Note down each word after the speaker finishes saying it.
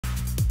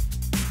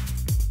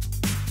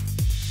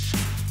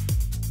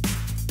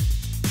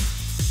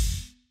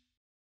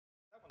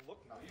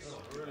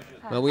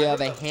Well, we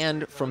have a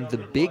hand from the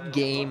big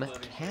game,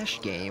 cash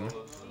game,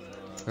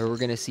 where we're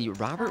going to see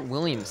Robert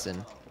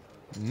Williamson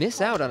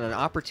miss out on an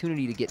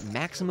opportunity to get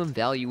maximum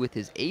value with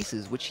his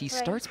aces, which he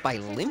starts by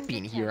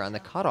limping here on the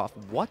cutoff.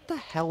 What the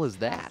hell is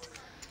that?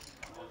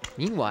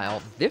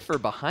 Meanwhile,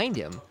 Viffer behind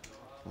him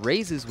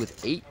raises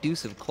with 8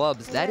 deuce of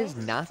clubs. That is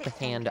not the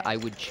hand I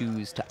would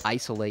choose to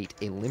isolate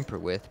a limper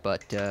with,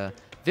 but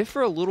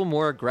Viffer a little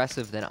more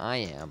aggressive than I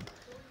am.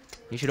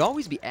 You should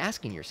always be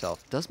asking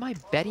yourself, does my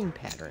betting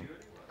pattern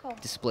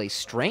display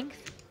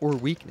strength or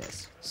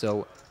weakness?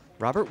 So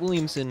Robert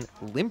Williamson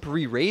limp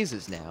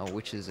re-raises now,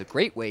 which is a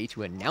great way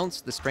to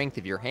announce the strength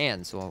of your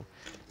hand. So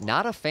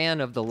not a fan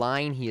of the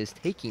line he is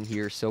taking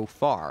here so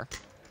far.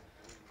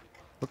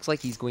 Looks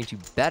like he's going to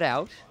bet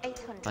out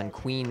on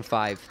queen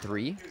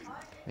 5-3.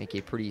 Make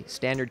a pretty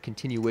standard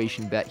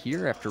continuation bet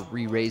here after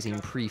re-raising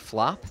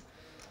pre-flop.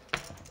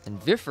 And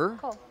Viffer,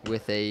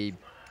 with a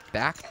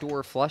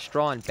backdoor flush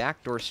draw and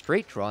backdoor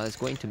straight draw, is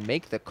going to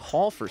make the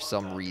call for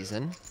some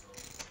reason.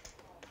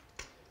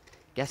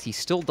 Guess he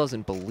still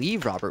doesn't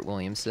believe Robert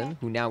Williamson,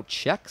 who now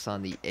checks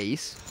on the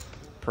ace,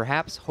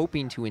 perhaps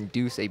hoping to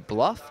induce a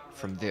bluff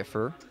from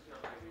Viffer,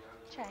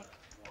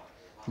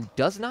 who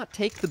does not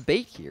take the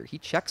bait here. He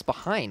checks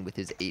behind with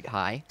his 8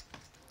 high.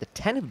 The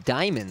 10 of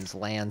diamonds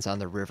lands on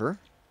the river.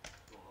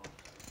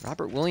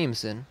 Robert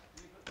Williamson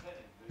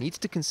needs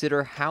to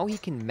consider how he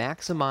can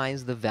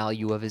maximize the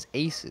value of his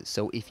aces.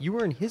 So if you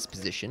were in his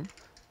position,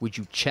 would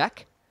you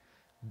check,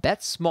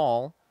 bet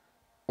small,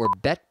 or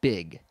bet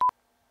big?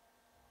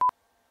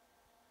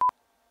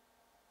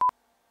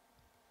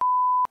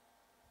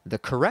 The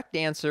correct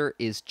answer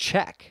is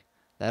check.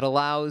 That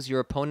allows your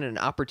opponent an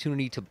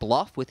opportunity to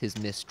bluff with his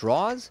missed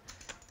draws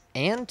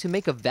and to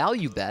make a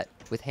value bet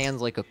with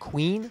hands like a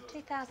queen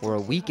or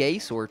a weak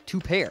ace or 2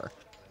 pair.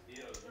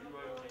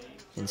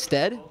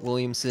 Instead,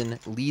 Williamson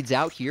leads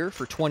out here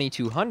for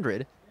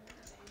 2,200,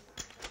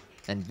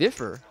 and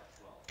Viffer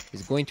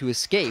is going to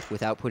escape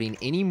without putting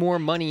any more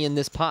money in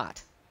this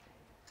pot.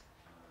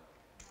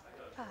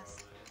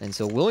 And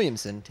so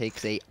Williamson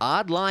takes a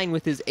odd line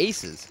with his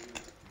aces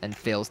and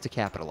fails to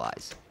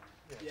capitalize.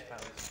 You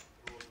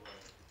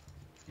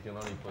can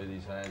only play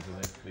these hands,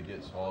 and if it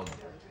gets all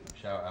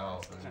shout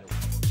out.